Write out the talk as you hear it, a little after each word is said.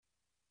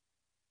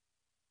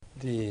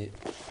The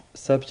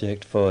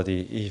subject for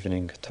the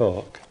evening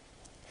talk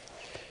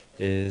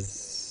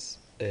is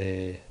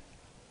a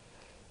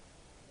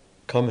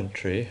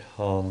commentary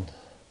on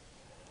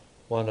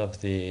one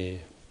of the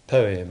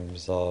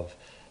poems of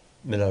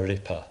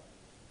Milarepa,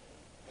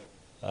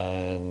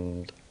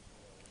 and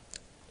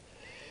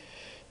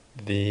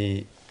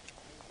the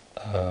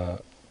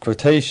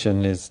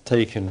quotation is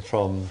taken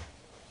from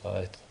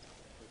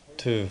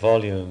 2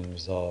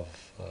 volumes of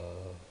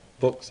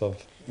books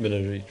of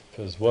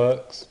Milarepa's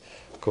works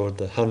called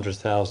The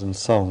 100,000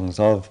 Songs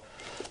of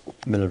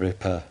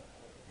Milarepa,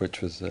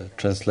 which was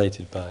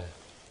translated by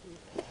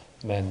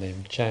a man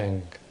named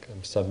Chang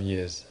some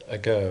years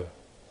ago.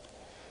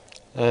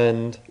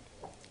 And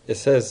it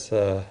says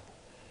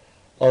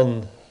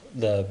on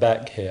the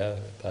back here,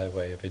 by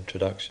way of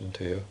introduction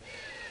to you,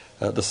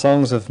 the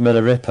songs of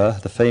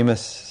Milarepa, the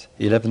famous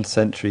 11th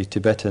century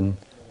Tibetan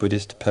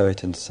Buddhist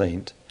poet and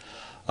saint,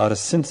 are a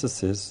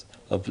synthesis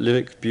of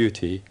lyric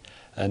beauty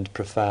and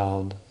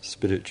profound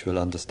spiritual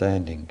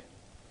understanding.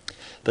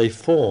 They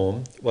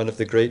form one of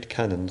the great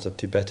canons of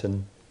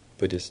Tibetan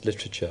Buddhist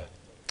literature,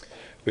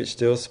 which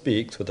still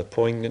speaks with a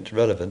poignant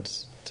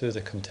relevance to the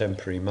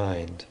contemporary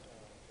mind.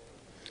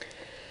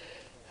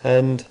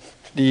 And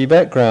the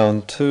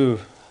background to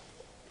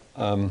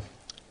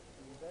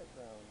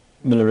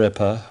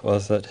Milarepa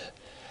was that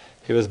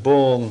he was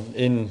born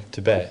in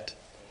Tibet,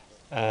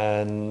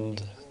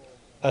 and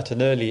at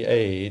an early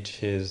age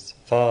his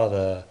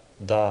father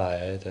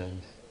died,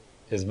 and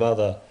his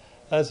mother,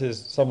 as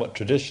is somewhat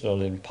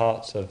traditional in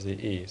parts of the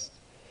East,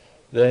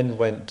 then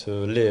went to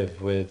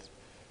live with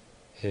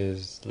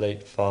his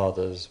late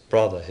father's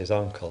brother, his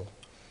uncle,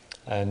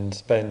 and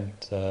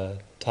spent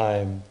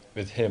time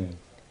with him.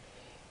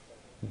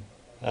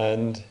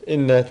 And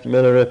in that,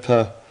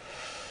 Milarepa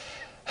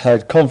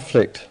had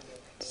conflict,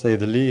 to say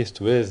the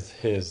least, with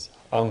his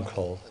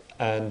uncle,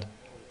 and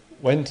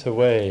went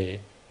away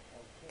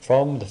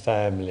from the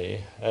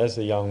family as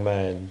a young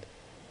man,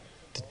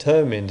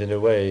 determined in a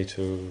way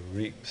to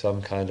wreak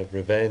some kind of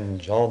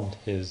revenge on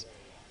his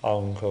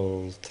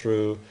uncle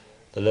through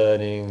the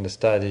learning, the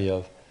study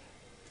of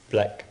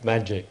black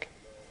magic,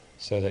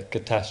 so that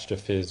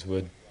catastrophes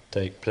would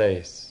take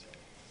place.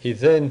 He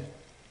then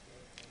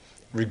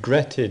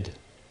regretted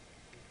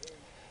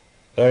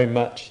very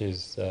much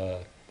his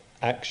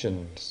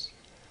actions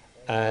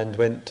and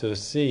went to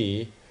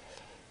see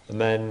a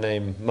man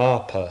named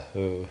Marpa,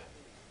 who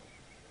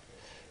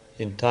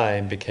in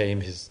time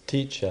became his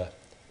teacher.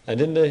 And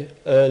in the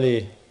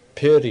early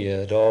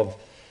period of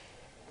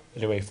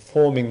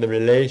forming the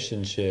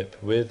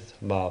relationship with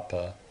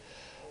Marpa,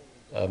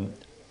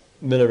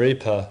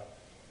 Milarepa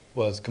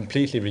was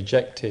completely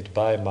rejected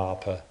by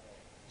Marpa,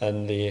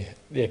 and the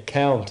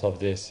account of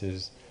this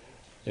is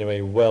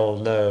well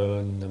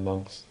known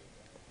amongst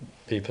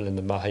people in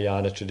the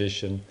Mahayana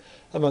tradition,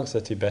 amongst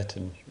the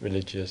Tibetan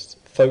religious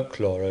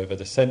folklore over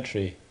the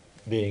century,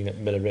 being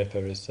that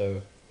Milarepa is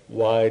so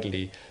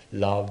widely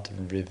loved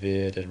and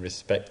revered and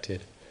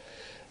respected.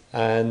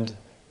 And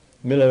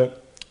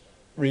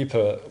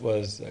Milarepa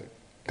was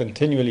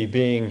continually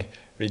being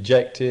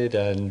rejected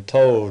and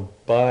told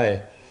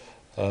by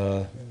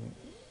Marpa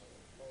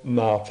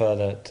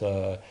that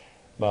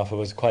Marpa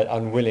was quite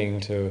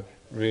unwilling to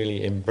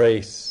really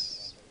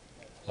embrace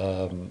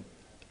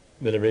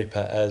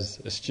Milarepa as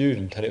a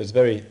student, and it was a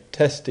very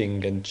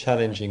testing and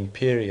challenging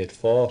period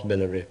for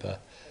Milarepa,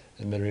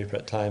 and Milarepa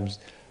at times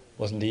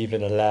wasn't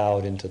even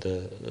allowed into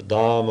the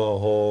Dharma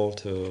hall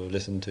to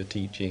listen to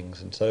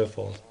teachings and so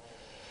forth.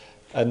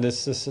 And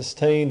there's a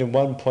sustained and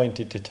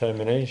one-pointed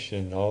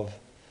determination of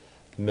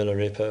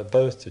Milarepa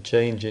both to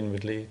change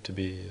inwardly, to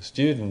be a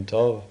student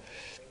of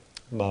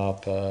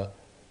Marpa,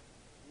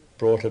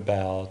 brought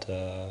about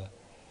a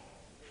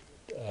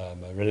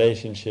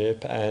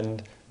relationship,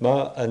 and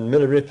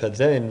Milarepa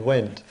then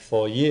went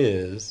for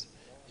years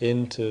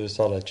into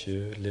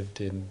solitude,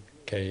 lived in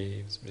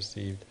caves,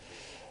 received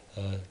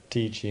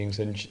teachings,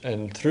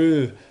 and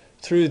through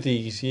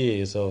these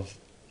years of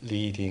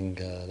leading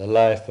the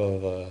life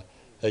of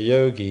a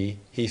yogi,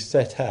 he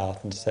set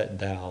out and sat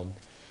down,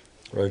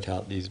 wrote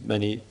out these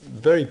many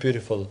very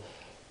beautiful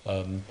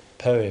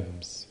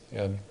poems,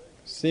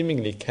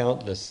 seemingly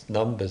countless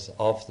numbers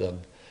of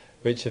them,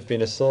 which have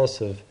been a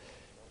source of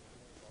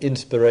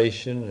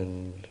inspiration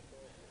and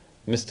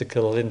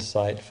mystical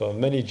insight for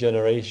many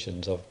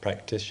generations of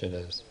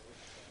practitioners.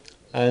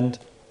 And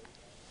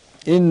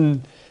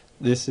in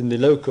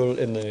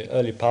the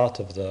early part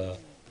of the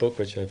book,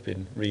 which I've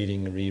been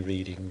reading and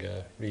rereading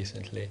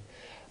recently,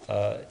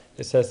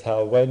 it says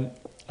how when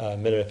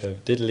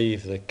Milarepa did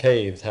leave the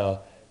caves, how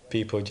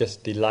people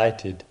just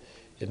delighted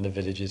in the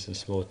villages and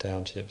small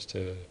townships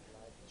to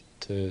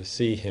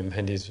see him,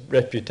 and his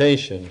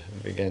reputation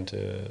began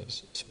to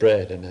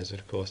spread, and as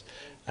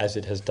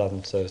it has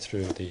done so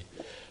through the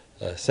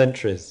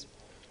centuries.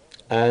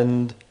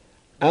 And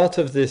out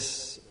of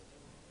this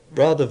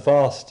rather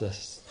vast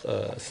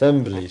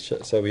assembly,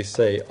 so we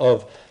say,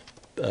 of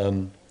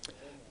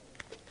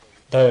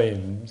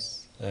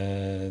poems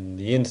and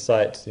the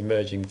insights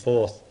emerging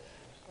forth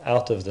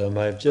out of them,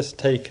 I've just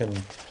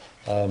taken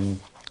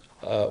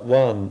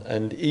one,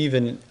 and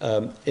even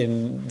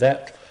in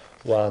that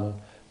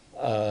one,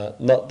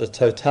 not the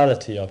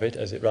totality of it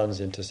as it runs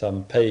into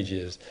some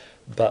pages,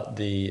 but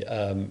the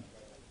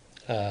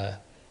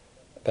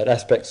but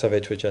aspects of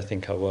it which I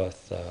think are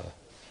worth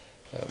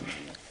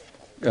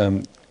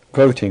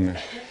quoting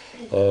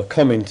or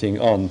commenting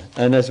on.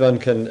 And as one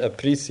can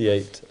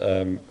appreciate,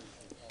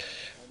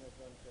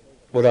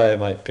 what I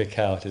might pick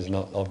out is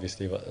not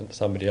obviously what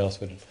somebody else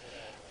would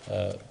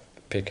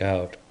pick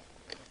out,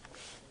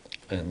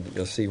 and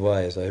you'll see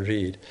why as I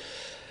read.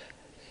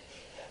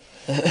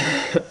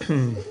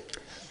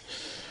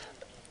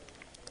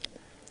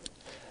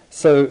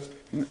 So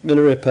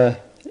Milarepa,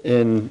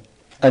 and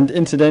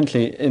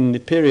incidentally, in the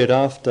period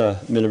after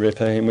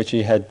Milarepa, in which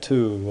he had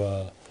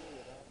two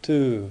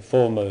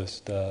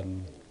foremost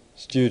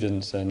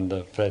students,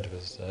 and Fred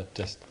was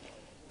just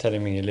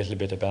telling me a little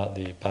bit about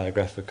the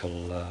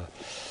biographical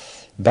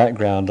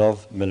background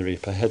of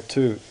Milarepa, had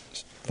two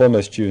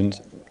foremost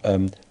students,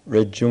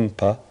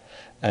 Rejungpa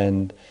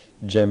and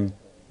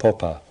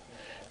Jempopa,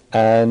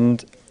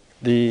 and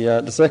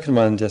the second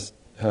one, just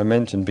who I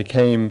mentioned,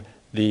 became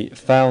the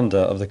founder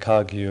of the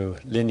Kagyu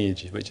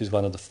lineage, which is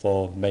one of the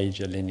four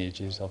major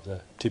lineages of the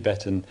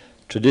Tibetan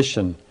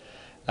tradition.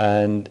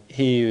 And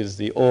he is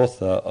the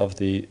author of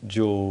the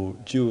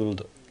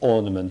jeweled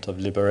ornament of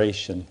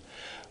liberation,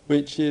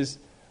 which is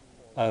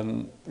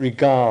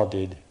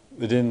regarded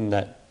within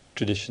that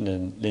tradition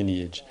and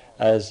lineage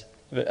as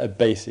a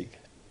basic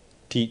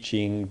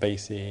teaching,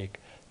 basic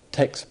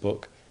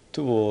textbook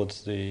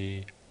towards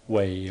the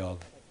way of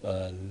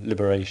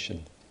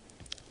liberation.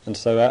 And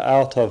so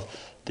out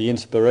of the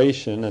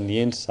inspiration and the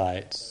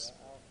insights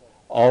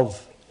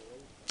of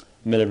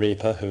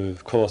Milarepa, who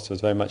of course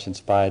was very much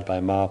inspired by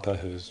Marpa,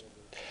 who's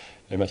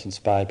very much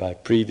inspired by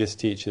previous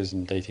teachers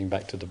and dating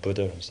back to the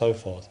Buddha and so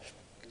forth,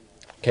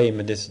 came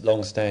in this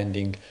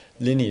long-standing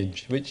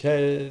lineage which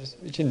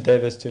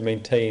endeavours to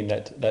maintain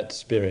that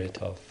spirit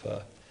of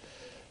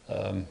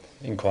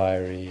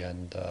inquiry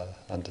and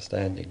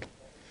understanding.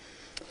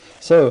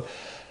 So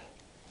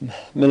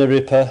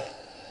Milarepa,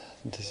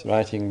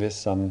 writing this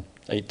some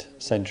 8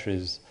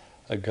 centuries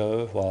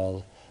ago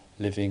while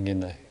living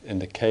in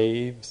the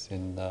caves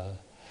in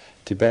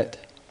Tibet,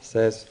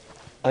 says,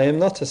 "I am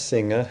not a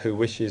singer who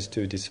wishes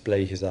to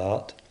display his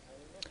art,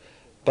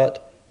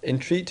 but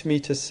entreat me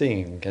to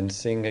sing and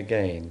sing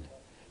again.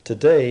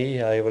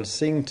 Today I will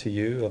sing to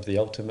you of the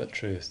ultimate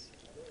truth.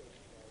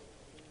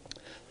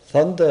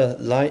 Thunder,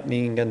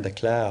 lightning, and the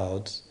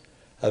clouds,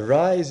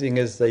 arising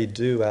as they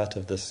do out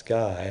of the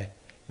sky,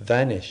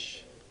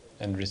 vanish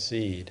and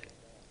recede.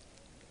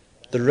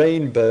 The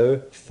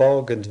rainbow,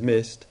 fog, and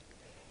mist,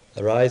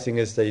 arising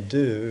as they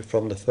do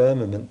from the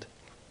firmament,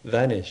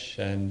 vanish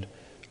and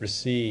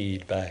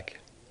recede back.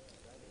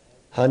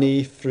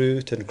 Honey,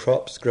 fruit, and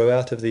crops grow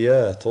out of the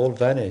earth, all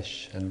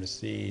vanish and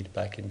recede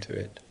back into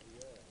it.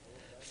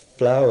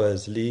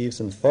 Flowers, leaves,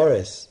 and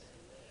forests,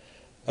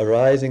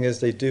 arising as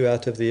they do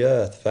out of the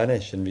earth,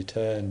 vanish and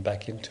return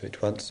back into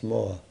it once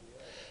more.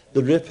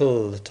 The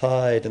ripple, the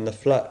tide, and the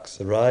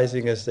flux,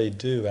 arising as they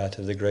do out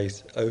of the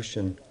great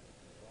ocean,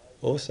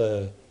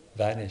 also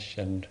vanish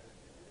and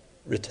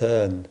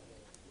return.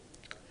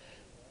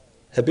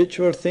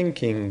 Habitual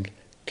thinking,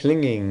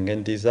 clinging,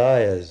 and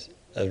desires,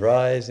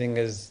 arising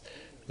as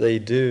they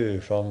do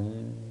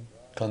from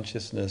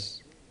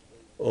consciousness,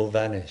 all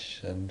vanish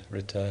and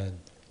return."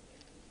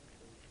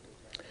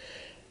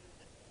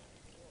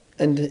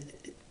 And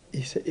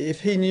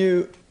if he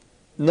knew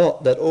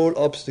not that all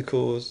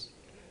obstacles,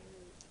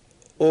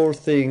 all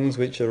things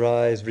which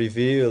arise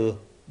reveal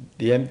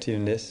the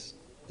emptiness,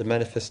 the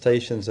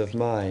manifestations of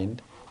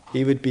mind,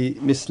 he would be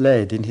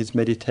misled in his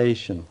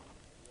meditation.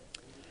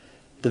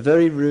 The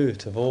very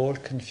root of all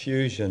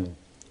confusion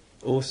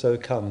also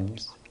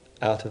comes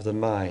out of the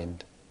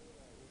mind.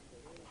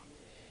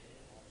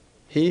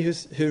 He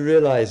who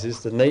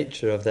realizes the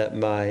nature of that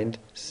mind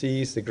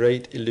sees the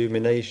great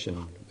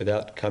illumination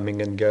without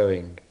coming and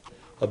going,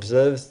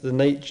 observes the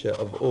nature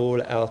of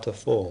all outer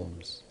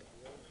forms.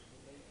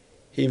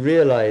 He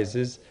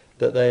realizes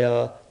that they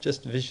are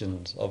just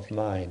visions of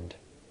mind.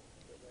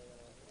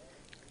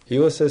 He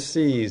also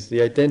sees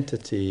the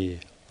identity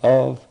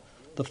of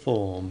the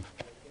form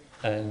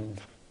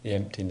and the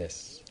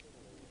emptiness.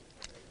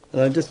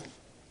 And I'll just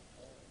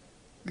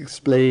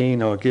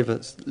explain or give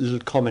a little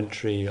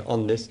commentary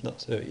on this,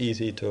 not so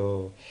easy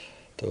to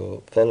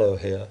follow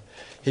here.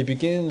 He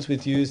begins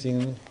with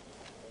using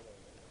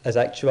as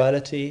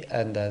actuality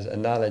and as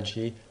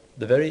analogy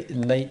the very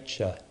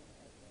nature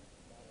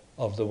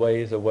of the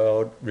way the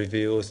world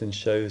reveals and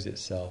shows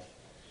itself.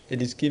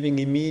 It is giving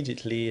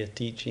immediately a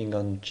teaching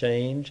on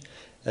change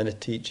and a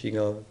teaching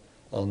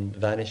on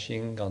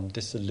vanishing, on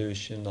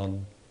dissolution,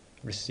 on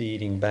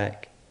receding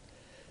back.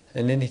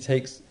 And then he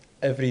takes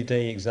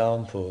everyday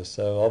examples,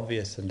 so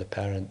obvious and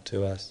apparent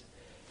to us.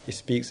 He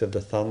speaks of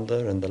the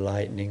thunder and the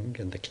lightning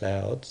and the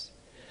clouds,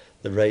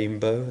 the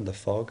rainbow and the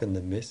fog and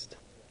the mist,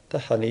 the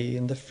honey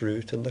and the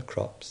fruit and the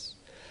crops,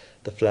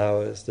 the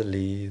flowers, the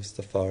leaves,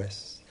 the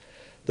forests,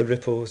 the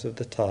ripples of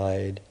the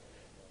tide,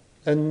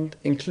 and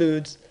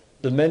includes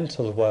the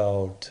mental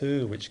world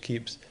too, which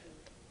keeps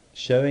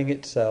showing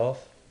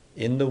itself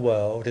in the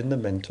world, in the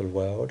mental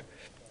world,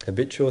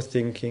 habitual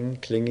thinking,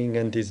 clinging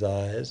and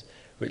desires,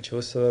 which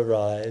also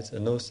arise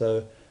and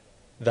also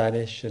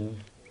vanish and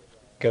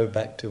go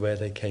back to where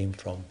they came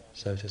from,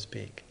 so to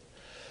speak.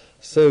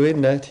 So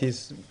in that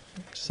he's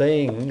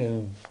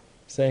saying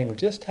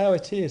just how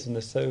it is in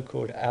the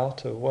so-called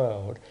outer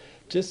world,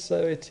 just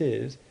so it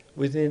is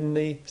within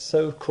the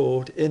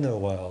so-called inner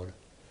world.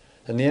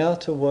 And the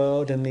outer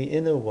world and the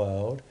inner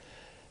world,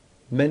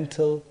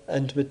 mental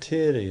and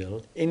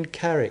material, in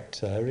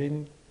character,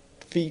 in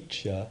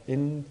feature,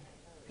 in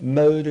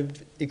mode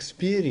of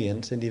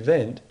experience and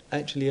event,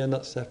 actually are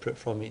not separate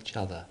from each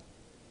other.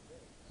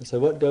 And so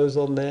what goes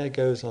on there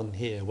goes on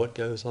here, what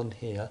goes on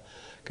here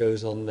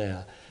goes on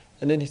there.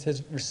 And then he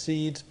says,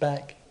 recedes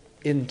back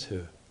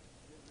into.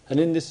 And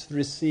in this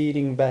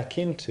receding back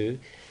into,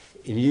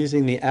 in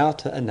using the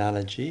outer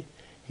analogy,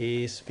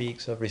 he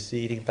speaks of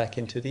receding back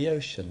into the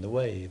ocean, the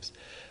waves,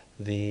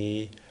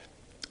 the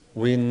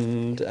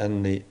wind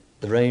and the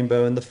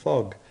rainbow and the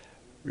fog,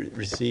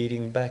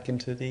 receding back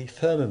into the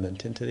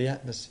firmament, into the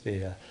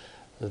atmosphere,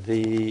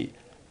 the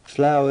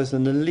flowers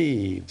and the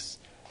leaves,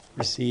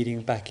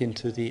 receding back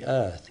into the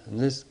earth. And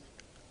this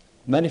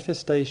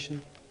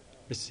manifestation,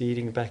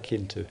 receding back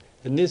into.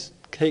 And this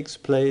takes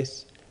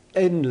place,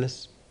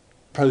 endless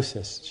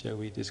process, shall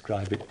we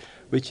describe it,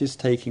 which is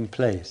taking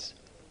place.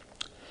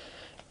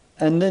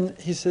 And then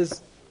he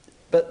says,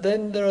 but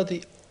then there are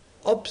the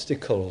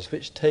obstacles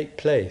which take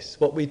place,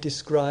 what we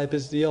describe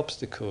as the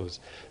obstacles.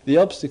 The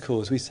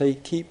obstacles, we say,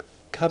 keep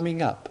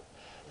coming up.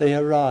 They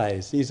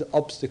arise, these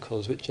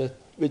obstacles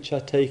which are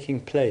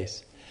taking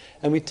place.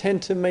 And we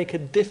tend to make a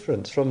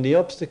difference from the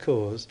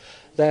obstacles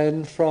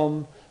than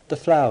from the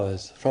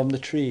flowers, from the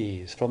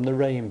trees, from the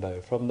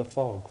rainbow, from the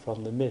fog,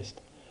 from the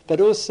mist. But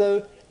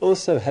also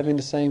having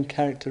the same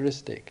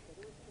characteristic,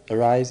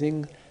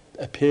 arising,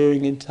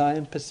 appearing in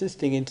time,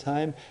 persisting in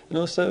time, and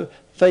also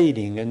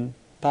fading and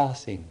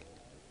passing.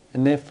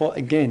 And therefore,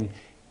 again,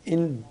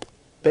 in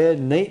bare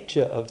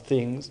nature of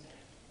things,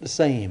 the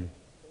same.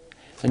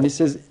 And he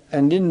says,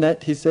 and in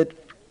that he said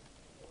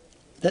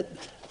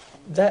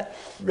that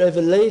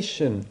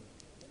revelation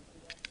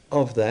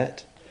of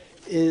that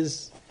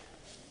is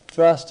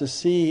for us to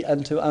see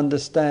and to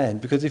understand,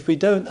 because if we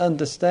don't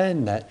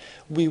understand that,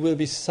 we will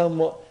be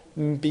somewhat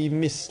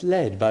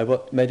misled by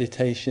what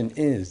meditation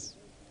is.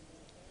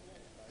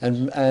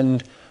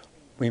 And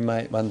we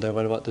might wonder,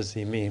 well, what does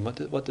he mean?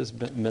 What does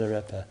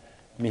Milarepa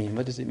mean?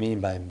 What does it mean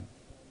by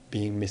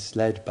being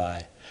misled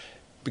by?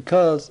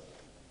 Because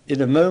in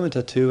a moment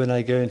or two, when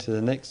I go into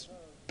the next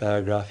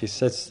paragraph, he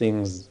says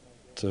things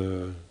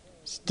to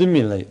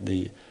stimulate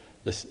the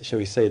shall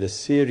we say, the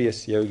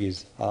serious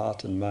yogi's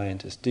heart and mind,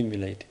 to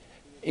stimulate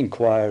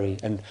inquiry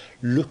and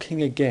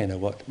looking again at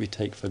what we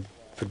take for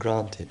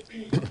granted.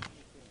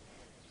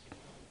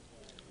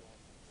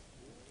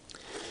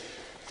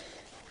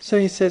 So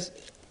he says,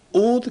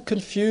 all the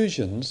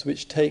confusions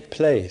which take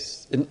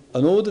place, and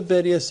all the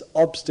various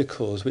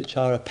obstacles which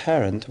are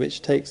apparent,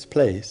 which takes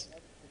place,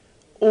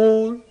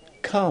 all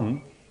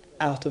come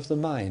out of the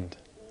mind.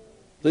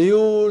 They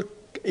all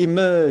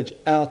emerge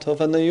out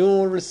of, and they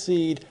all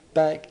recede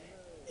back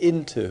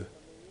into.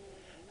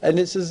 And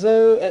it's as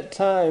though at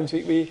times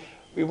we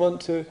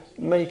want to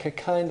make a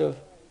kind of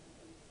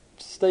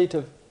state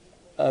of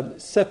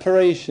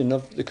separation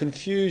of the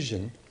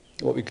confusion,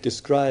 what we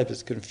describe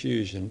as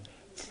confusion,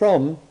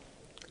 from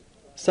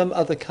some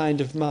other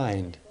kind of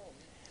mind.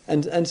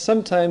 And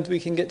sometimes we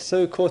can get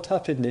so caught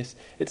up in this,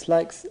 it's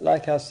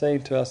like our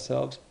saying to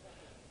ourselves,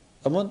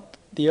 I want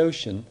the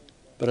ocean,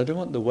 but I don't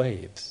want the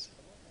waves.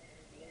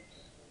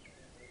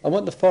 I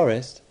want the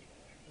forest,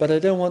 but I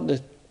don't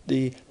want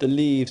the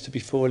leaves to be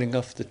falling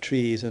off the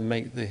trees and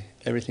make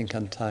everything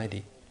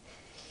untidy.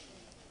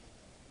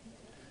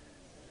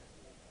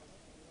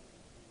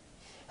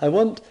 I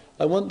want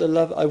the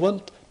love. I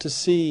want to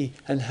see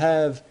and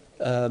have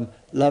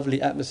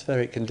lovely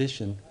atmospheric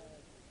condition,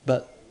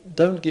 but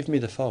don't give me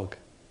the fog.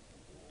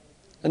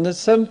 And that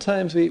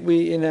sometimes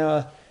we in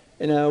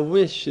our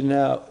wish, in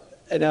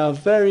our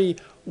very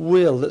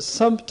will, that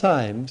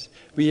sometimes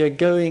we are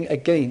going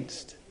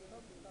against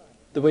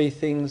the way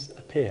things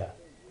appear.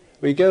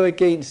 We go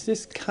against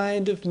this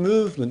kind of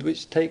movement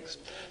which takes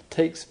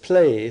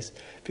place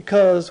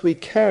because we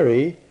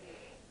carry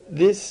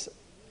this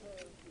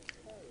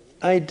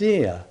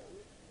idea.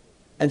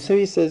 And so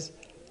he says,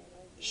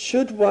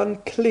 should one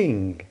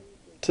cling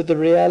to the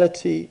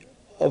reality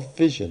of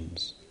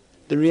visions,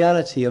 the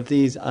reality of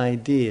these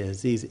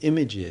ideas, these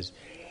images?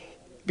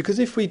 Because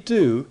if we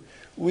do,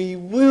 we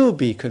will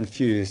be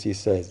confused, he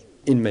says,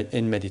 in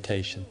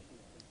meditation.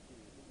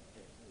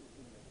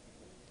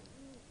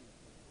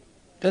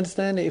 Do you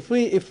understand?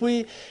 If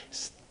we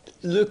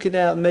look at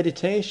our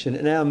meditation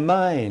and our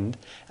mind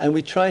and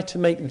we try to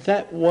make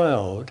that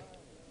world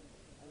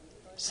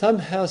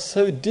somehow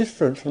so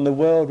different from the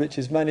world which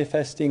is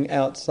manifesting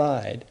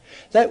outside,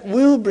 that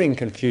will bring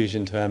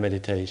confusion to our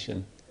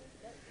meditation.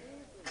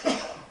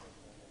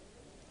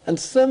 And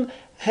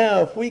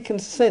how if we can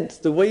sense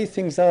the way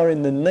things are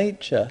in the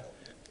nature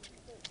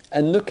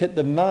and look at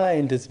the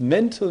mind as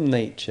mental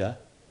nature,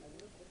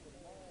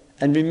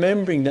 and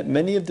remembering that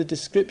many of the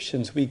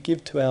descriptions we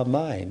give to our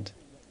mind,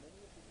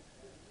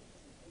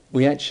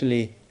 we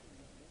actually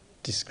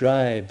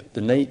describe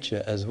the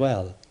nature as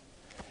well.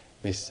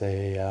 We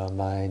say our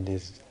mind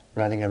is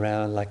running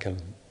around like a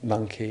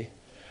monkey.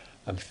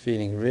 I'm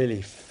feeling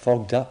really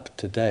fogged up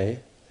today.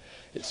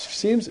 It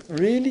seems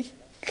really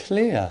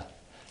clear.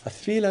 I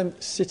feel I'm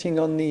sitting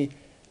on the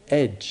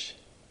edge.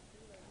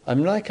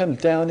 I'm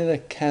down in a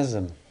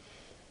chasm.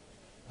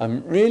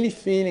 I'm really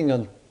feeling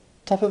on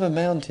top of a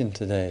mountain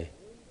today.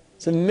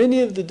 So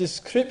many of the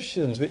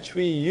descriptions which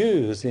we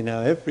use in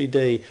our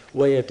everyday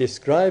way of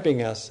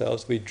describing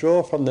ourselves, we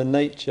draw from the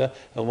nature.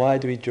 And why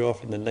do we draw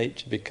from the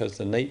nature? Because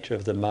the nature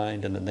of the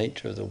mind and the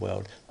nature of the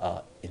world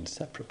are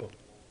inseparable.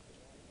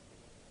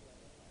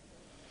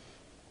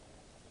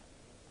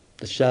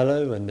 The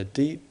shallow and the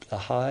deep, the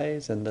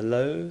highs and the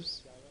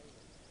lows,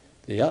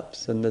 the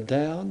ups and the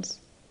downs.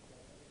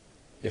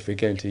 If we're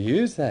going to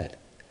use that,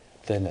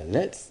 then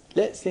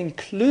let's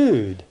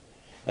include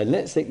and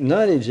let's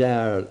acknowledge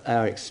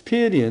our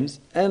experience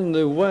and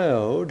the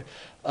world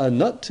are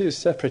not two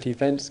separate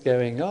events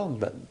going on,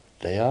 but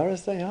they are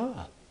as they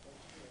are.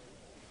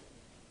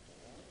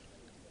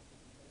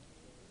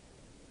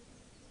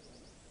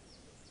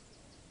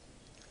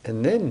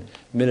 And then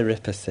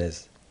Milarepa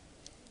says,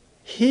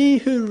 he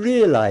who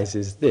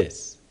realizes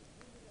this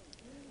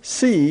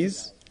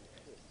sees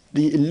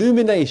the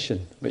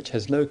illumination which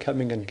has no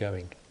coming and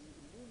going.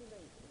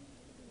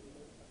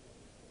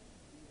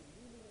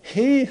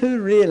 He who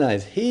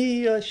realizes,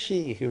 he or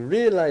she who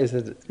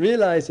realizes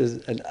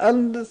and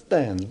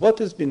understands what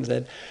has been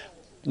said,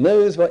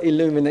 knows what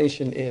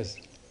illumination is,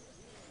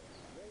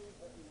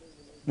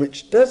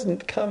 which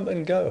doesn't come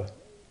and go.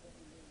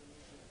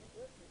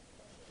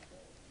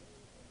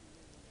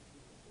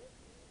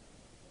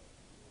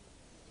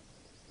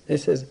 He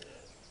says,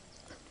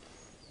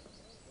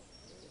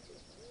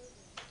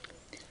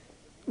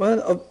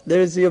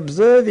 there is the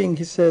observing,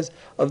 he says,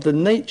 of the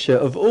nature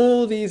of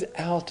all these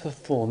outer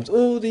forms,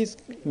 all these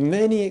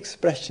many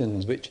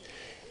expressions which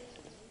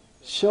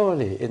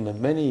surely in the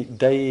many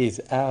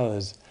days,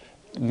 hours,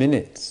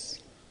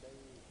 minutes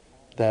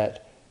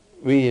that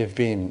we have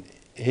been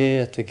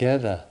here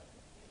together,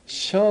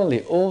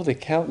 surely all the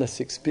countless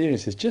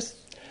experiences,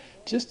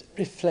 just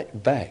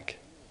reflect back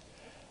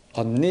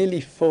on nearly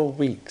 4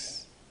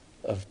 weeks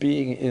of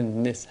being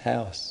in this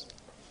house.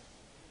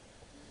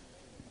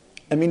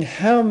 I mean,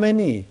 how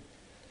many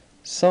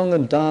song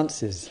and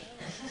dances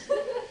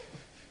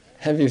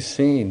have you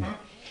seen?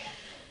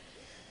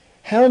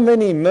 How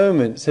many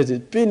moments has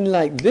it been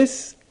like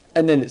this,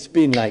 and then it's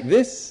been like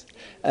this,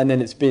 and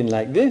then it's been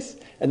like this,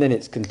 and then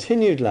it's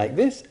continued like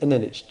this, and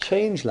then it's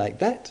changed like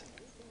that?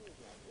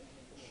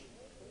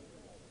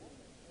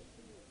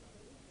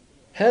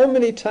 How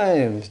many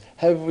times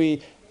have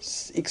we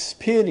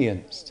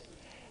experienced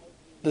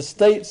the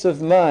states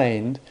of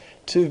mind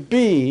to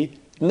be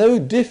no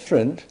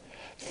different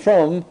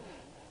from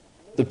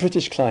the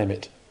British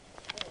climate?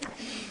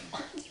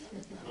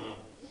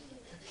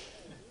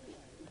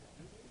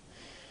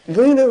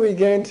 When are we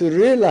going to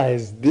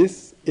realize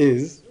this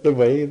is the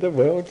way the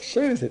world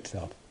shows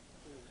itself?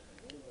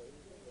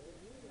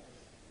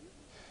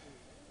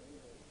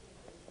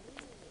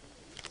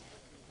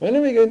 When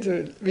are we going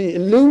to be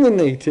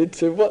illuminated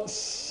to what's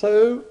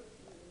so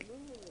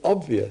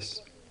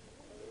obvious?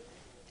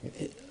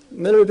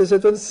 Milarepa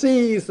says one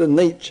sees the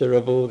nature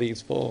of all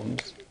these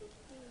forms.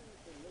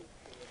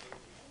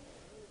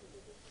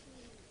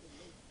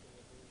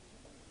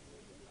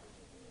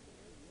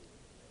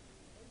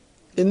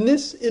 In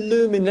this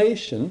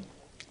illumination,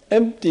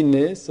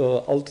 emptiness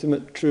or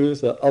ultimate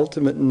truth or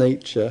ultimate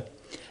nature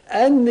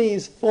and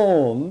these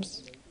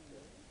forms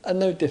are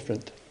no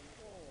different.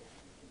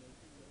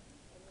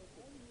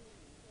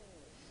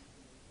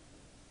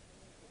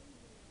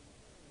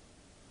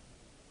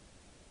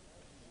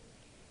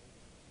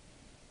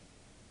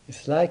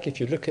 It's like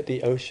if you look at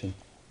the ocean,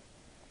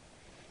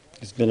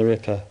 as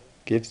Milarepa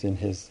gives in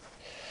his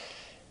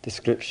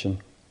description.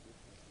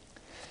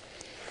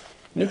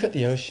 Look at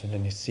the ocean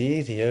and you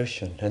see the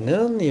ocean, and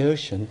on the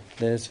ocean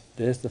there's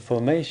the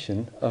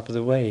formation of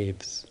the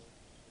waves.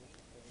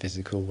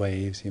 Physical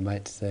waves, you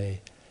might say,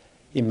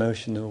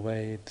 emotional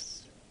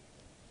waves,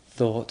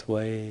 thought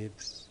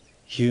waves,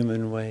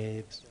 human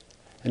waves.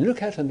 And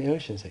look out on the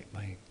ocean and say,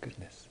 my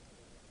goodness,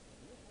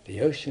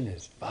 the ocean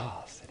is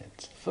vast and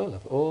it's full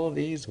of all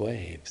these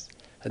waves.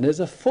 And there's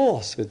a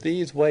force with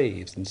these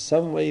waves, and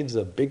some waves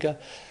are bigger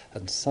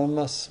and some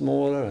are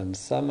smaller and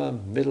some are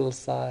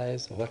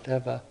middle-sized or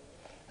whatever.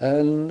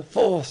 And the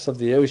force of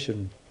the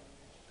ocean,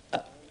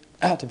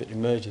 out of it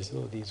emerges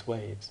all these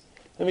waves.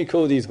 And we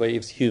call these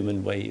waves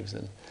human waves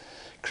and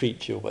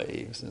creature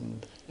waves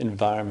and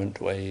environment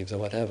waves or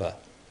whatever.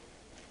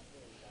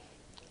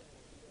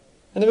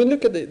 And then we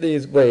look at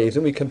these waves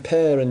and we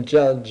compare and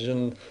judge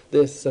and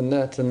this and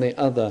that and the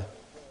other.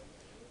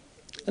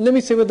 And then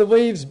we say, well, the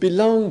waves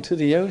belong to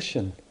the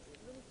ocean.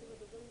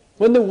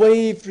 When the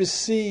wave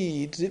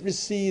recedes, it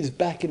recedes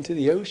back into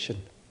the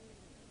ocean.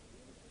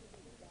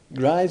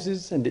 It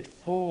rises and it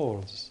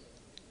falls.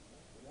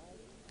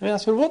 I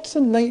ask, well, what's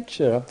the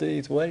nature of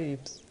these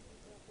waves?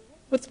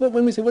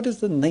 When we say, what is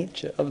the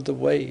nature of the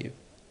wave?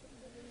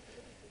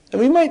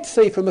 And we might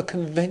say from a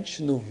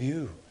conventional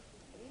view,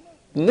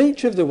 the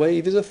nature of the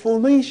wave is a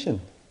formation,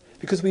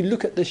 because we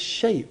look at the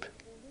shape,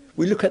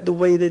 we look at the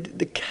way,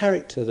 the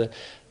character,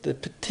 the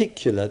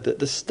particular,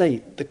 the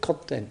state, the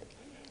content.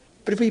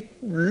 But if we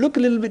look a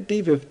little bit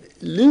deeper,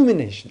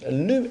 illumination,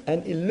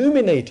 an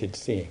illuminated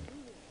seeing,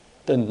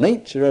 the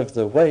nature of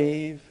the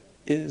wave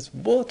is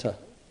water.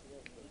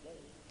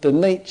 The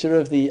nature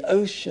of the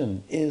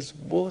ocean is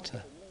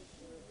water.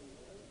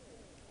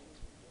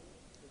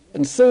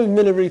 And so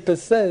Milarepa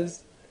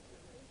says,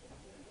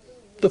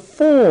 the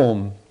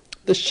form,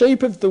 the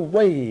shape of the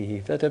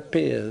wave that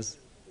appears,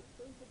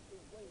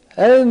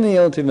 and the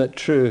ultimate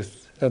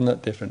truth are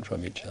not different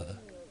from each other.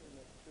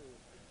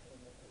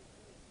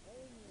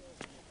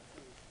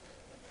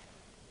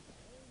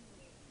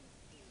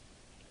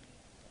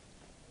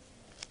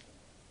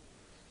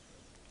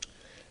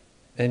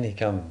 Then he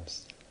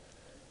comes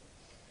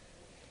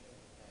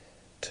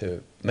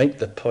to make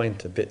the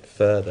point a bit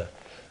further,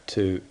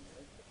 to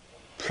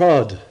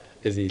prod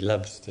as he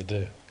loves to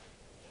do.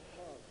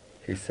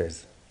 He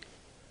says,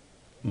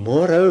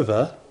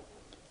 moreover,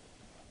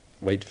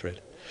 wait for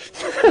it,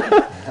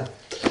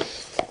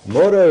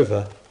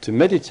 moreover, to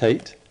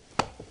meditate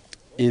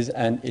is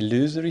an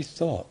illusory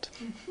thought.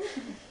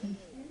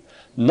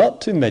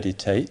 Not to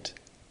meditate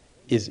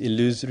is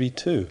illusory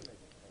too.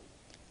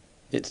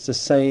 It's the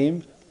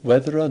same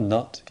whether or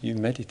not you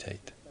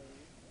meditate.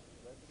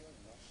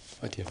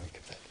 What do you make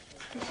of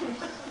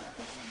that?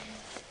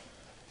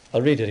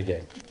 I'll read it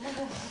again.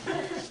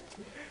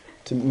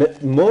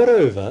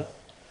 Moreover,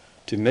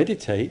 to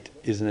meditate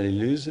is an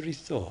illusory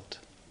thought.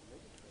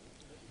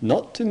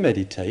 Not to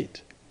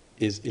meditate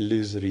is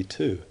illusory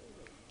too.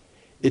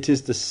 It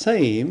is the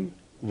same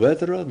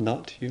whether or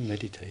not you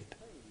meditate.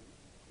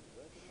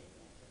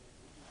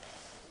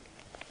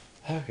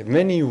 Okay,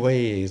 many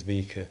ways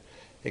we could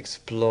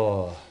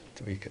explore.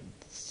 We could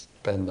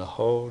spend the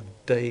whole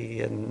day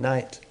and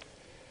night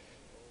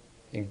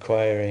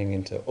inquiring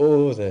into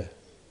all the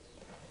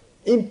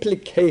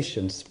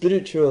implications,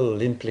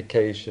 spiritual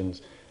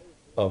implications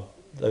of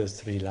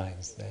those three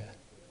lines there.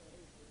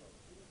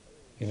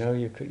 You know,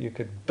 you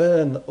could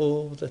burn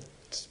all the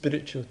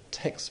spiritual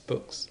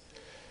textbooks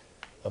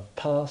of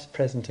past,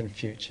 present and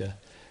future,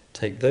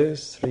 take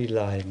those three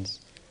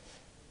lines,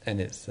 and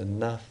it's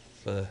enough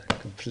for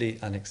complete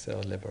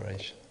unexcelled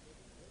liberation.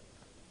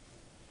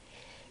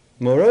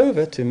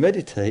 Moreover, to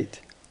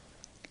meditate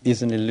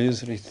is an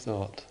illusory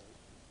thought.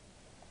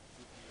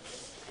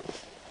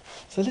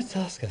 So let's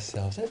ask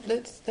ourselves,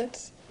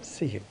 let's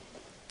see.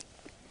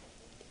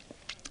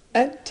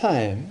 At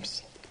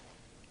times,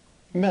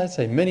 you might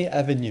say many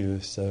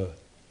avenues, so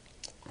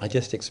I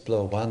just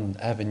explore one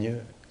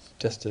avenue,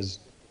 just as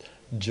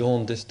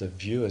jaundiced a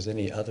view as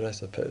any other, I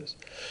suppose.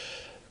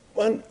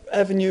 One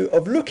avenue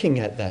of looking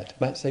at that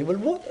might say, well,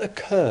 what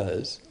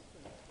occurs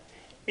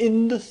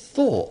in the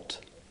thought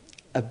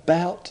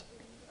about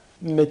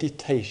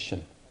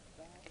meditation?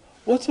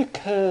 What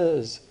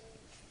occurs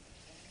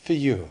for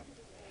you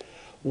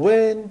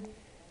when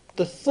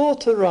the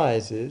thought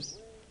arises,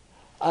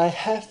 I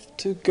have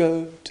to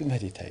go to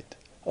meditate,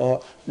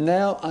 or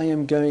now I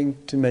am going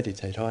to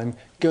meditate, or I'm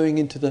going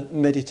into the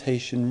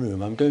meditation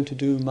room, I'm going to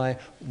do my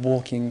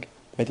walking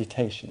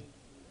meditation.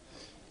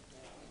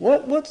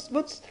 What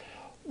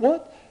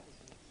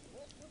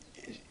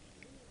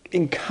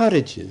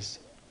encourages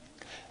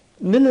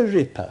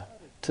Milarepa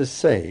to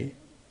say,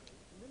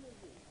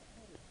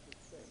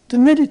 to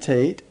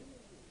meditate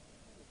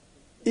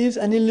is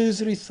an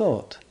illusory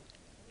thought?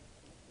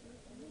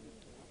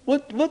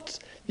 What's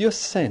your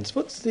sense?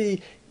 What's the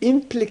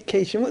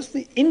implication? What's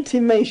the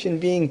intimation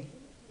being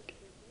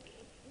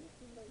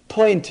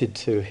pointed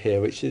to here,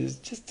 which is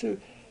just to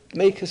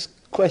make us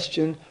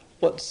question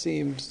what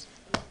seems,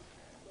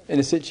 in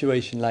a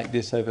situation like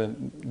this over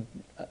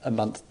a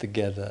month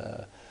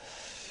together,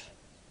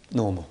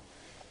 normal,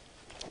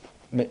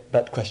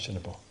 but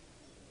questionable.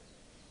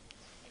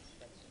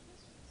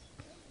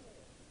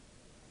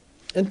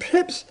 And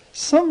perhaps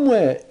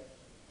somewhere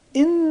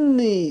in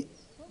the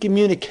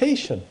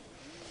communication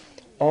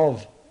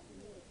of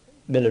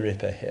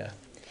Milarepa here,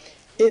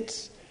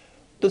 it's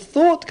the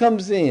thought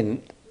comes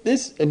in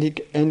this, and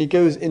he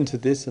goes into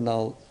this, and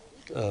I'll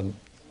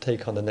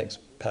take on the next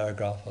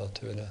paragraph or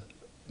two in a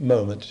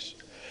moment.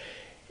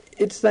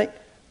 It's like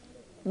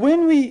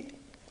when we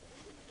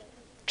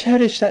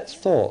cherish that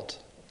thought,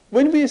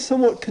 when we are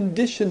somewhat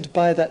conditioned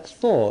by that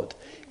thought,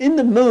 in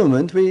the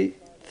moment we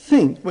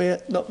think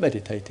we're not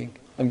meditating.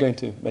 I'm going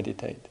to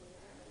meditate.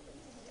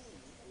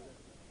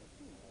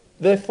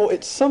 Therefore,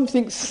 it's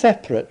something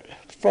separate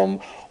from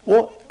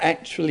what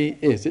actually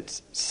is.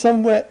 It's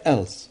somewhere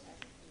else.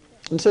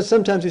 And so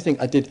sometimes you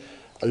think, I did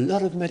a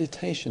lot of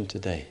meditation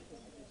today.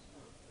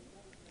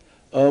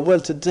 Well,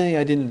 today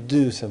I didn't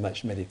do so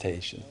much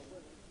meditation.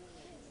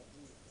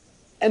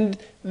 And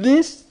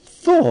this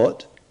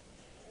thought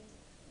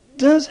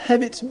does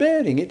have its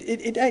bearing.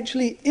 It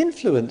actually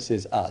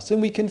influences us,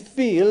 and we can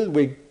feel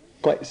we're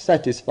quite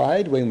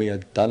satisfied when we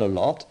have done a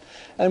lot,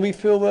 and we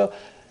feel, well,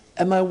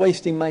 am I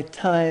wasting my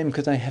time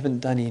because I haven't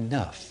done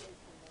enough?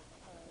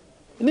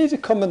 And these are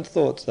common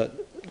thoughts that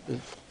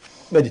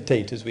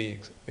meditators we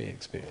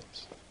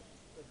experience.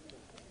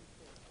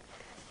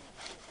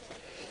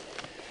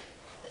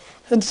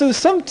 And so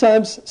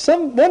sometimes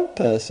one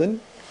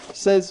person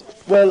says,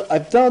 well,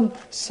 I've done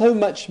so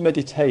much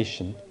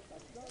meditation,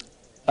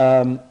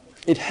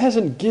 it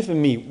hasn't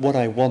given me what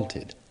I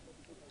wanted,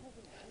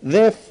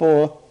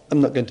 therefore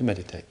I'm not going to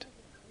meditate.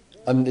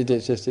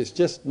 It's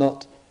just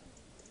not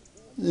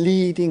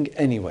leading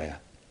anywhere.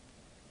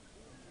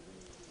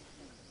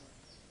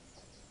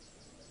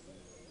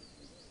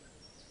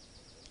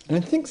 And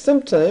I think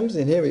sometimes,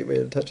 and here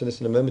we'll touch on this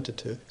in a moment or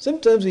two,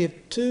 sometimes we have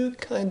two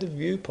kind of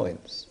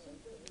viewpoints.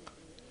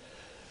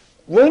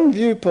 One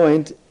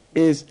viewpoint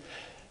is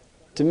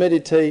to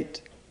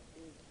meditate,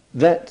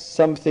 that's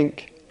something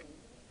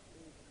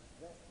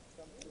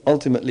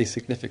ultimately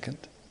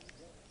significant.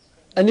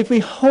 And if we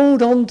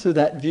hold on to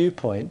that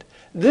viewpoint,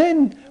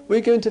 then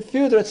we're going to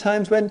feel there are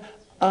times when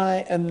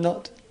I am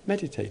not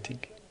meditating.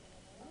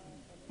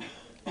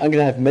 I'm going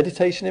to have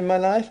meditation in my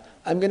life,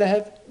 I'm going to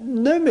have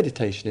no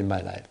meditation in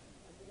my life.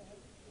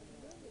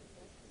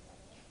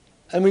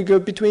 And we go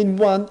between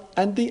one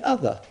and the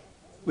other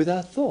with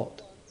our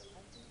thought.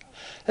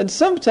 And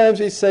sometimes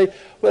we say,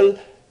 well,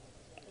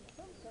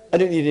 I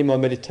don't need any more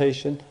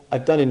meditation,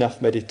 I've done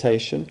enough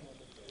meditation,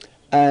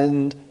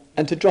 and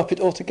to drop it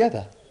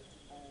altogether.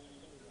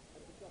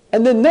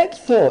 And then that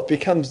thought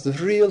becomes the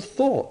real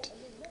thought.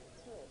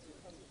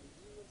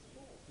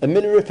 And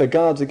Milarepa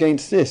guards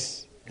against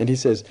this, and he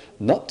says,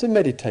 not to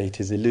meditate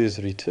is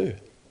illusory too.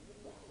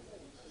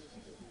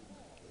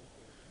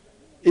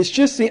 It's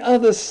just the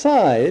other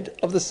side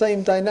of the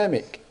same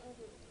dynamic.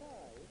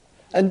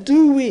 And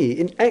do we,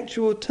 in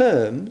actual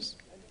terms,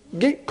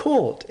 get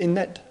caught in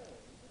that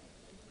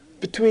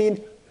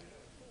between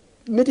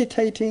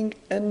meditating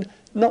and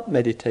not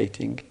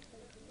meditating?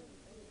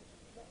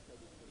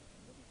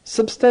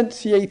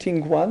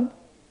 Substantiating one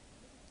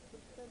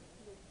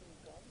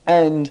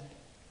and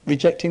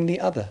rejecting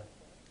the other.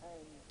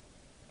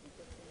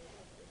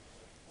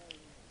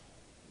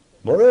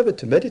 Moreover,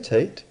 to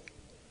meditate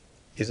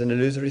is an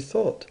illusory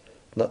thought.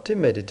 Not to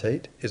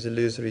meditate is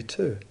illusory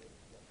too.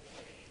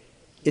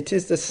 It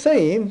is the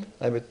same,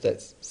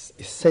 that's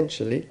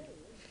essentially,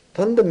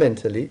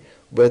 fundamentally,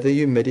 whether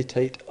you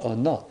meditate or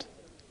not.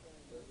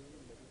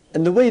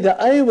 And the way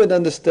that I would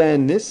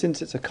understand this,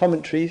 since it's a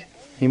commentary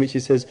in which he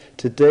says,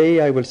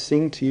 today I will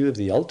sing to you of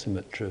the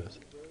ultimate truth.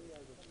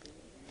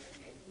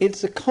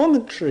 It's a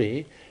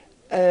commentary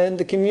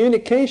and a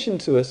communication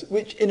to us,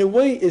 which in a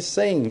way is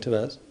saying to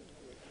us,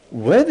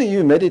 whether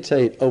you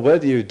meditate or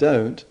whether you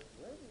don't,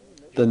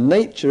 the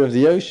nature of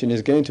the ocean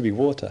is going to be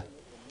water.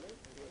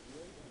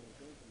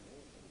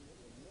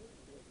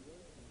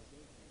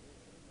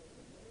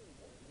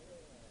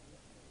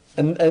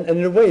 And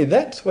in a way,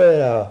 that's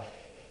where our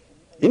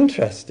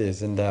interest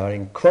is, and our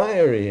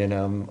inquiry, and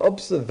our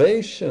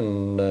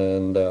observation,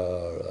 and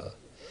our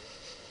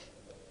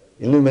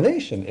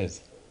illumination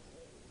is.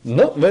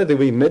 Not whether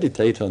we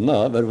meditate or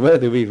not, but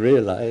whether we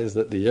realize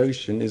that the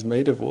ocean is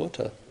made of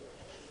water.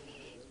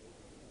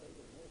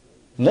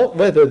 Not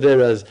whether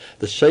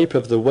the shape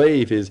of the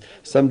wave is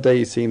some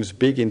days seems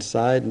big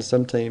inside and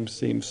sometimes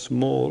seems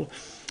small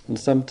and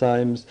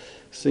sometimes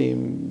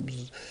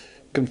seems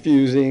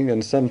confusing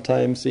and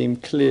sometimes seems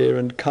clear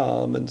and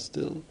calm and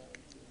still.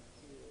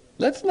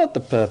 That's not the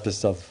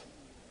purpose of...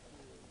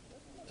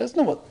 That's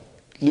not what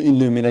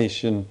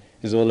illumination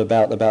is all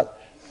about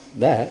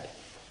that.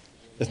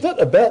 It's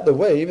not about the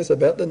wave, it's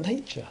about the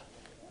nature.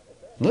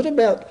 Not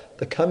about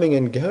the coming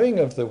and going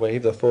of the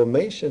wave, the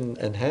formation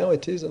and how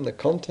it is and the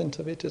content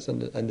of it is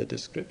and the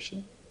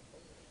description.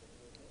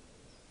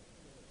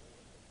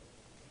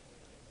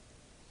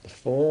 The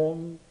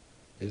form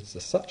is the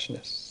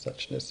suchness.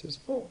 Suchness is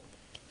form.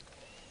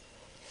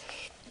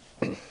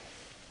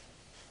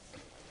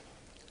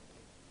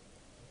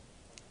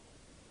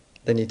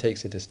 Then he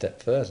takes it a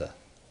step further.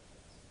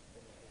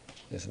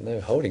 There's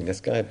no holding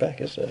this guy back,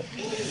 is there?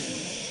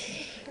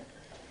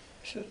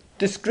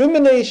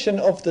 Discrimination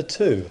of the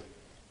two.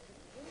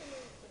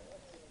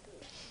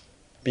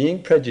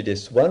 Being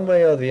prejudiced one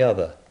way or the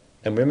other.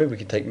 And remember, we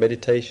can take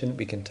meditation,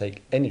 we can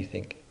take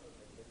anything.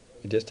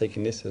 We're just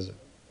taking this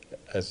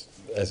as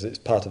it's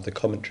part of the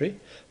commentary,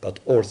 but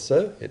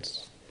also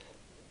it's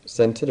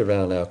centered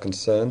around our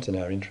concerns and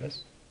our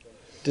interests.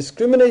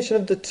 Discrimination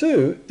of the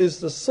two is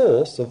the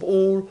source of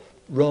all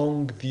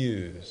wrong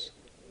views.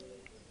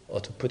 Or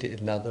to put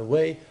it another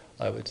way,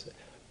 I would say,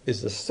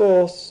 is the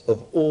source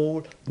of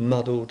all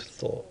muddled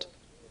thought.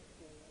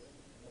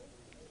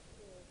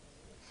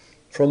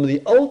 From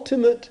the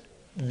ultimate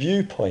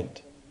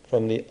viewpoint,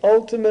 from the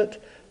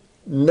ultimate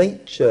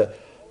nature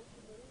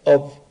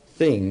of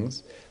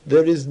things,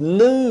 there is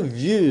no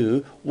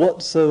view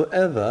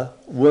whatsoever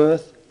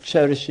worth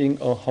cherishing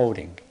or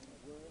holding.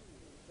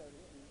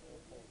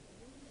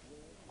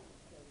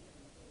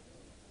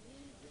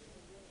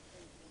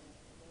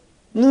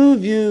 No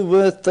view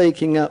worth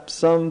taking up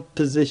some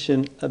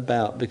position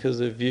about,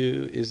 because a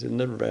view is in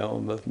the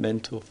realm of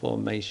mental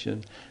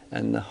formation,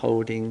 and the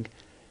holding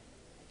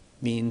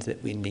means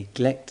that we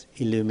neglect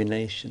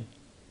illumination.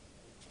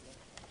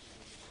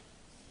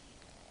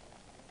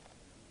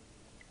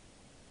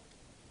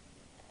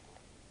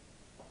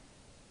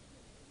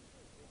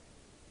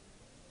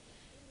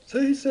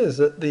 So he says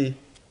that the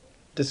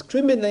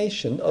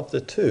discrimination of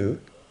the two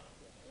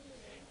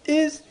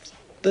is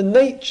the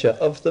nature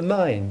of the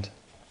mind.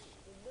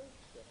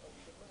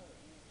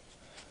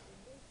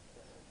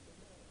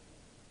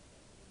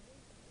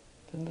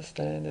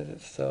 Understand that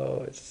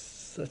it's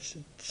such a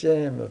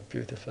gem of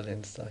beautiful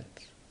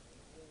insights.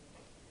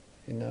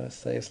 You know, it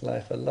saves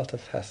life a lot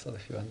of hassle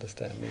if you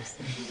understand these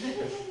things.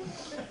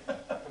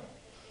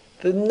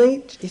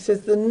 He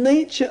says the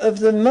nature of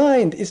the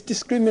mind is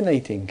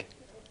discriminating.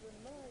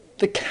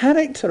 The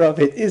character of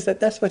it is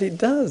that that's what it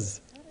does.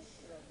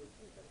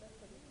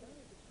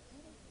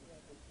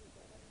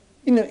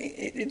 You know,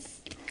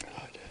 it's...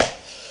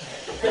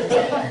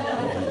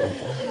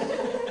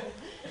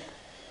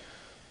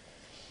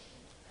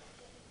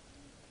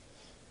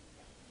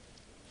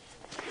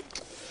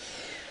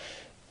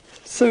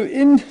 So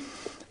in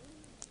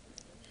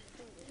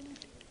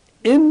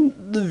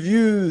the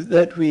view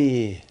that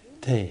we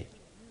take,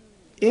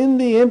 in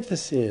the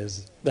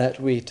emphasis that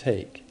we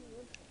take,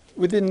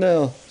 within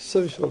our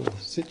social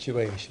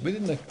situation,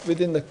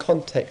 within the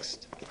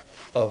context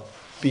of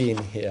being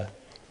here,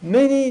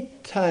 many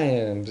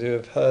times you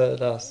have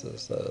heard us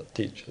as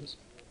teachers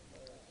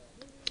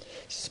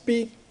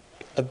speak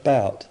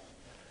about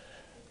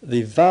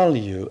the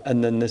value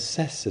and the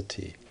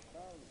necessity,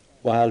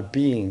 while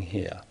being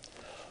here,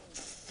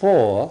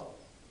 for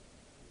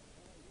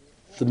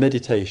the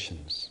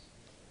meditations,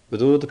 with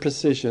all the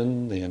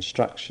precision, the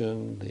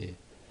instruction, the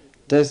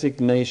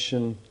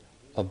designation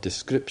of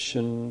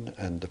description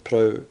and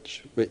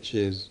approach, which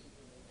is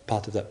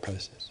part of that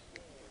process.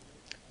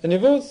 And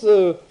you've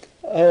also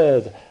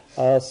heard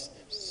us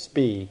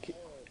speak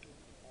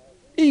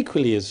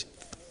equally as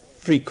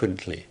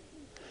frequently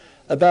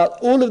about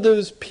all of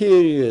those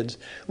periods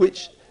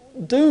which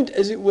don't,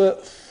 as it were,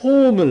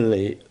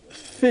 formally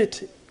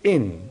fit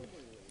in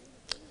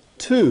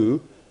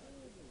to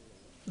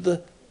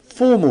the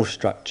formal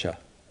structure.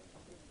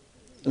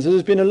 And so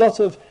there's been a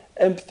lot of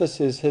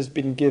emphasis has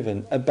been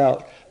given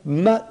about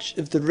much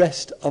of the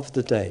rest of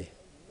the day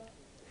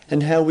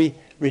and how we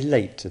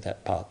relate to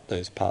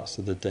those parts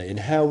of the day, and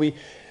how we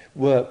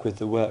work with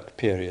the work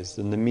periods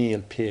and the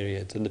meal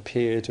periods and the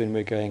periods when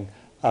we're going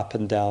up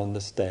and down the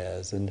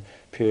stairs, and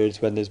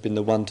periods when there's been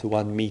the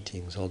one-to-one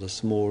meetings or the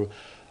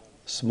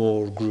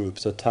small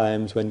groups, or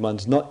times when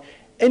one's not,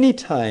 any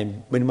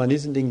time when one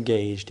isn't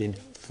engaged in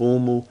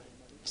formal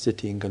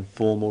sitting and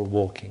formal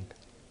walking.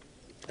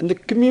 And the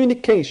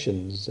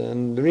communications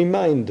and the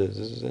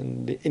reminders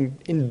and the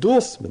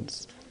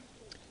endorsements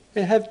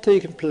have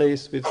taken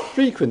place with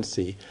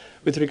frequency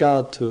with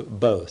regard to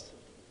both.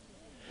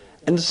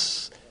 And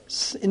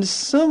in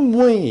some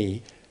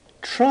way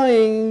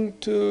trying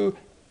to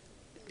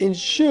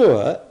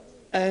ensure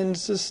and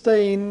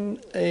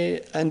sustain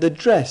and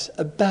address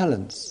a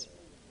balance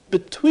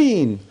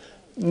between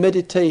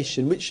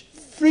meditation, which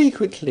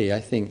frequently, I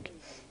think,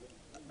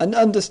 and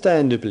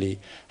understandably,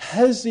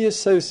 has the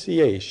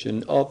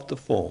association of the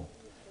form,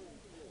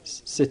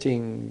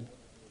 sitting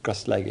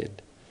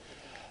cross-legged,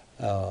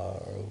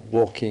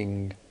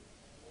 walking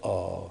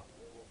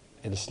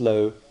in a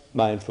slow,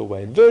 mindful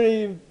way.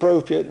 Very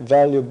appropriate,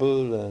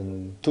 valuable,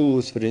 and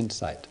tools for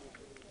insight.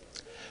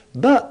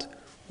 But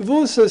we've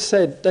also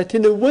said that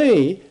in a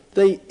way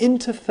they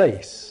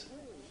interface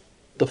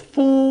the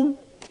form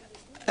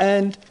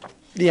and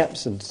the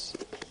absence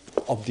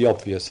of the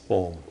obvious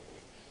form.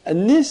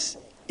 And this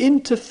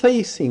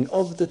interfacing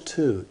of the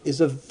two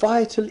is a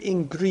vital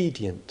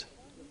ingredient.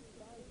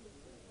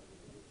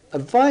 A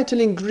vital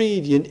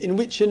ingredient in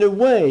which, in a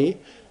way,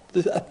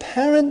 the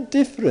apparent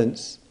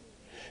difference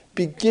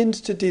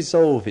begins to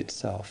dissolve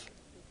itself.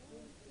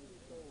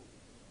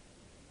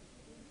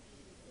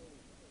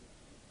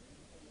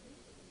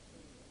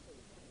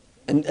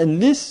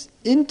 And this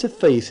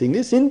interfacing,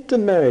 this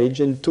intermarriage,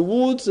 and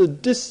towards a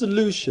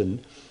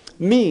dissolution,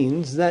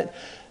 means that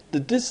the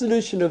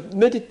dissolution of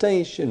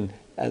meditation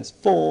as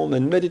form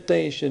and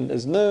meditation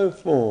as no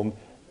form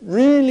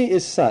really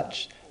is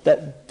such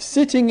that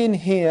sitting in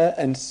here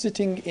and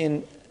sitting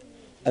in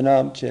an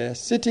armchair,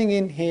 sitting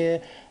in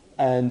here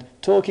and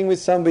talking with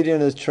somebody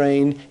on a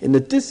train, in the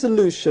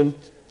dissolution,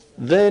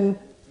 then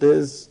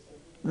there's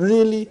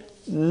really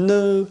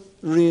no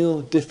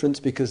real difference,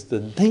 because the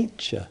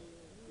nature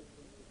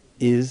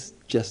is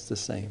just the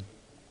same.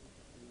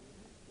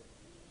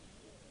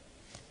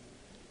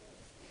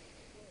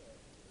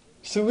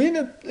 So in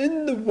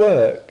the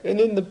work and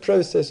in the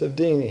process of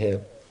being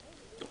here,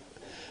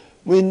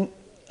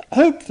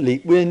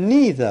 hopefully we're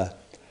neither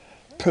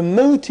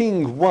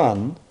promoting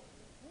one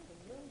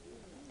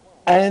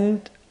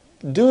and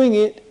doing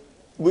it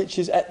which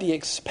is at the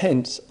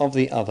expense of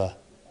the other.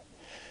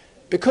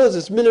 Because,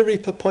 as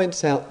Milarepa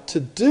points out, to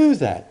do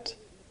that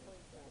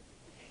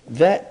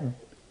that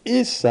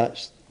is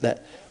such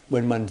that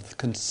when one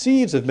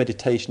conceives of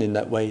meditation in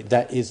that way,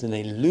 that is an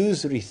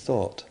illusory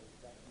thought.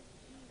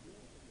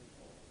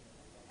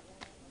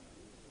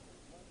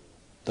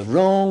 The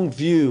wrong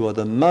view or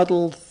the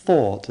muddled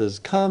thought has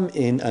come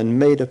in and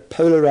made a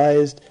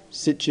polarized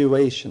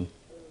situation.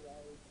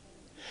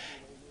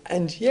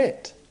 And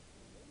yet,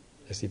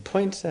 as he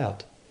points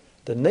out,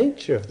 the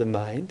nature of the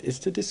mind is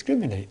to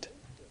discriminate.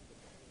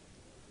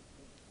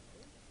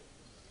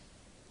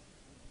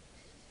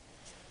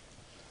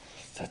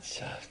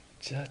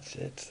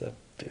 It's a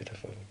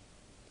beautiful,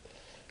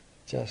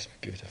 just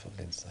beautiful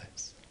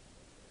insights.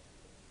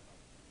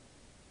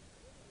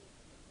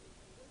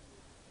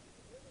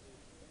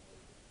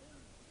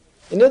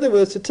 In other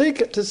words,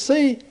 to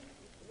say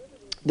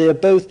they are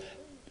both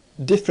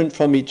different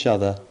from each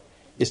other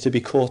is to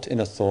be caught in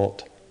a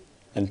thought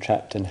and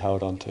trapped and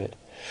held onto it.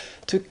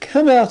 To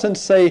come out and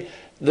say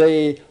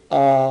they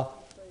are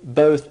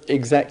both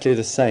exactly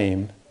the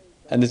same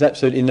and there's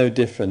absolutely no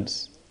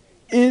difference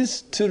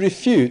is to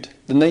refute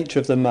the nature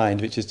of the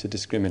mind, which is to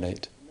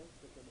discriminate.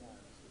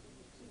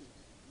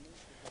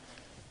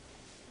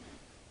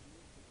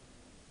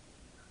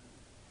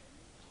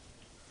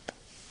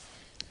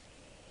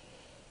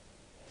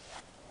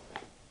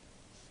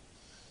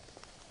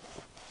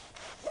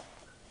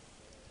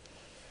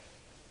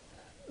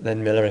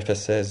 Then Milarepa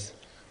says,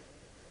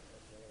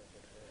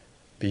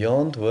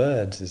 beyond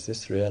words is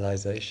this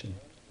realization,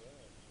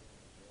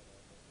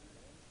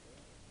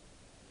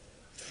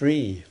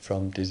 free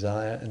from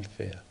desire and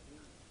fear.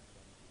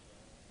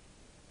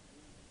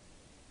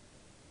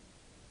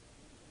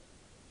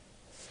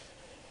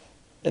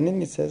 And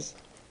then he says,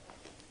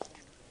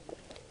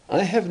 I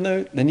have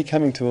no... Then he's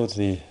coming towards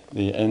the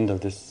end of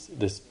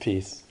this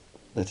piece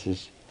that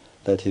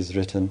is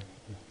written.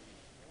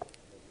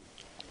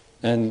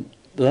 And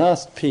the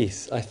last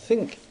piece, I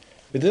think,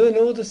 within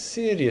all the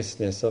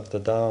seriousness of the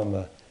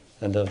Dharma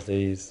and of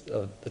the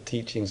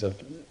teachings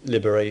of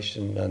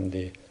liberation and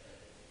the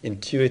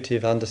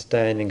intuitive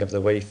understanding of the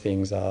way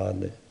things are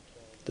and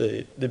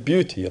the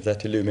beauty of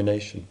that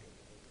illumination,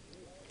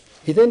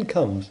 he then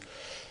comes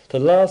to the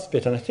last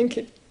bit, and I think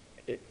it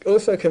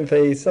also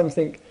conveys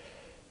something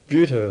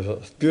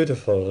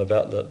beautiful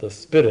about the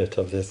spirit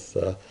of this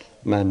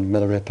man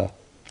Milarepa.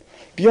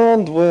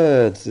 Beyond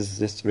words is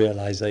this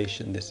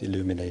realization, this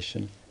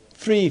illumination,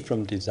 free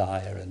from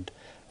desire and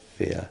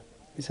fear.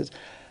 He says,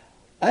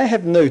 I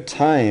have no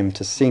time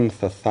to sing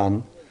for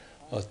fun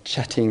or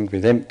chatting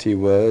with empty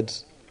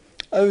words.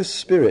 O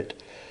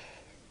Spirit,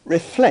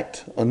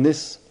 reflect on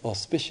this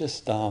auspicious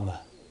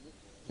Dharma.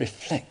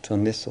 Reflect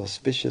on this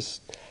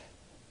auspicious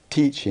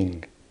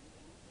teaching.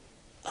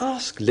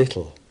 Ask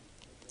little.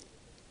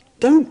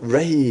 Don't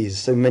raise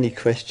so many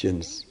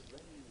questions.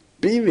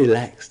 Be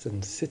relaxed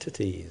and sit at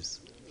ease.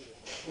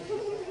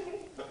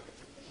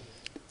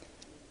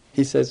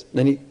 He says,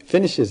 then he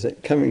finishes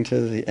it, coming to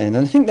the end.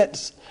 And I think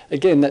that's,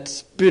 again, that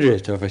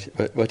spirit of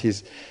it, what he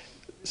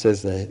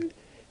says there.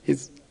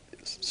 He's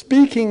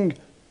speaking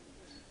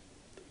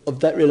of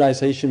that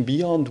realization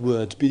beyond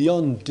words,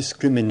 beyond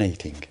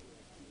discriminating,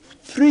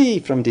 free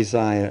from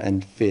desire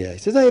and fear. He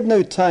says, I have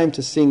no time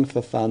to sing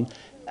for fun,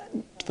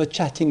 for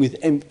chatting with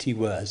empty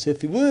words. So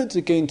if the words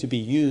are going to be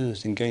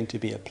used and going to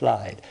be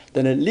applied,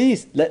 then at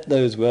least let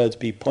those words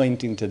be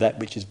pointing to that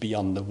which is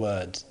beyond the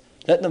words.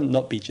 Let them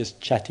not be just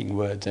chatting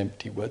words,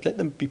 empty words. Let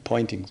them be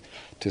pointing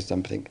to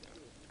something.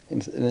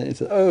 And it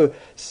says, oh,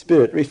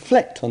 Spirit,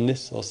 reflect on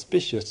this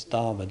auspicious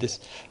Dharma, this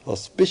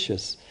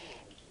auspicious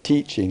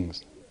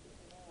teachings.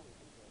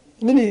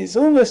 And then it's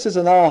almost as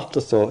an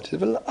afterthought. He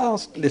says, well,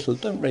 ask little,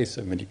 don't raise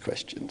so many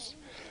questions.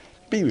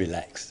 Be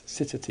relaxed,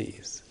 sit at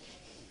ease.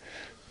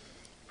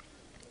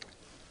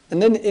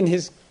 And then in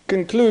his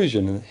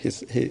conclusion, he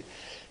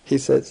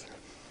says,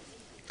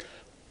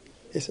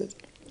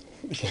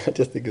 which I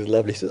just think is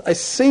lovely, he says, I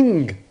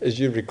sing as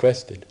you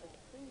requested.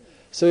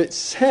 So it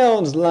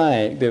sounds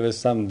like there was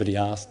somebody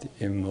asked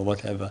him or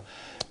whatever,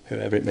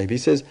 whoever it may be. He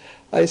says,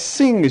 I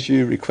sing as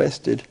you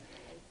requested.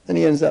 And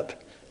he ends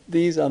up,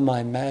 these are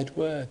my mad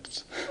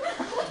words.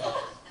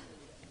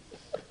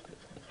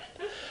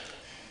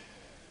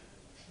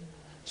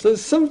 So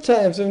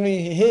sometimes when we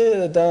hear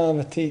the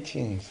Dharma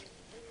teachings,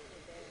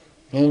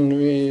 and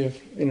we're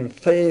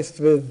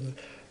faced with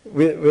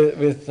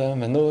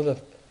them and all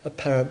the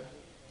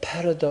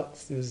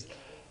paradoxes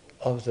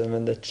of them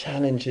and the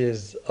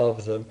challenges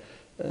of them,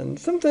 and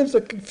sometimes the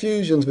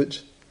confusions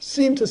which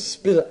seem to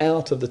spill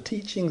out of the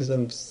teachings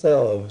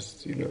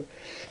themselves,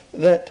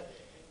 that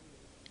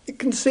it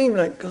can seem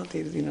like, God,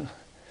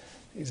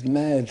 these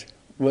mad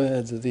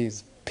words of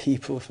these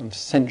people from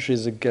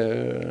centuries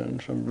ago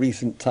and from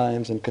recent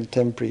times and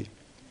contemporary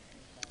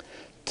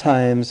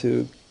times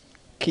who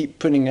keep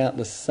putting out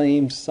the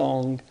same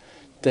song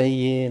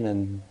day in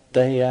and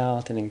day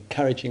out and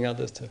encouraging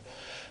others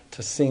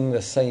to sing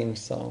the same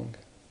song.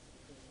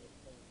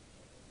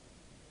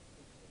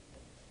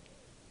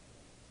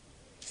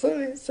 So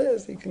he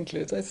says, he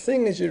concludes, I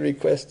sing as you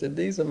requested,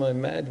 these are my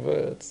mad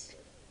words.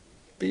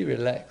 Be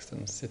relaxed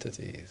and sit at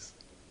ease.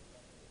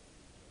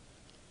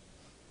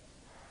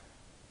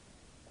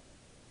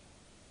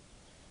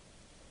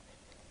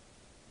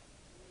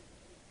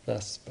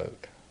 Thus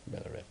spoke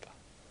Milarepa.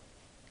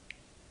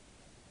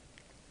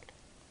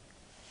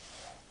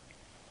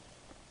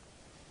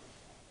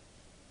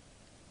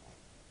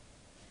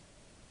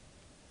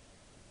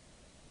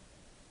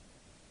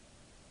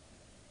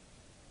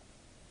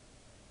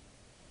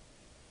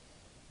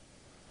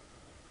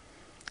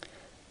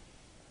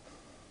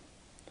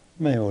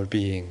 May all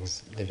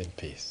beings live in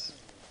peace.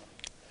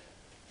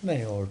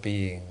 May all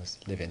beings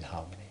live in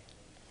harmony.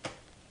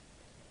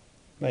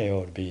 May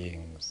all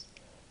beings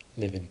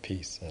live in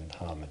peace and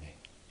harmony.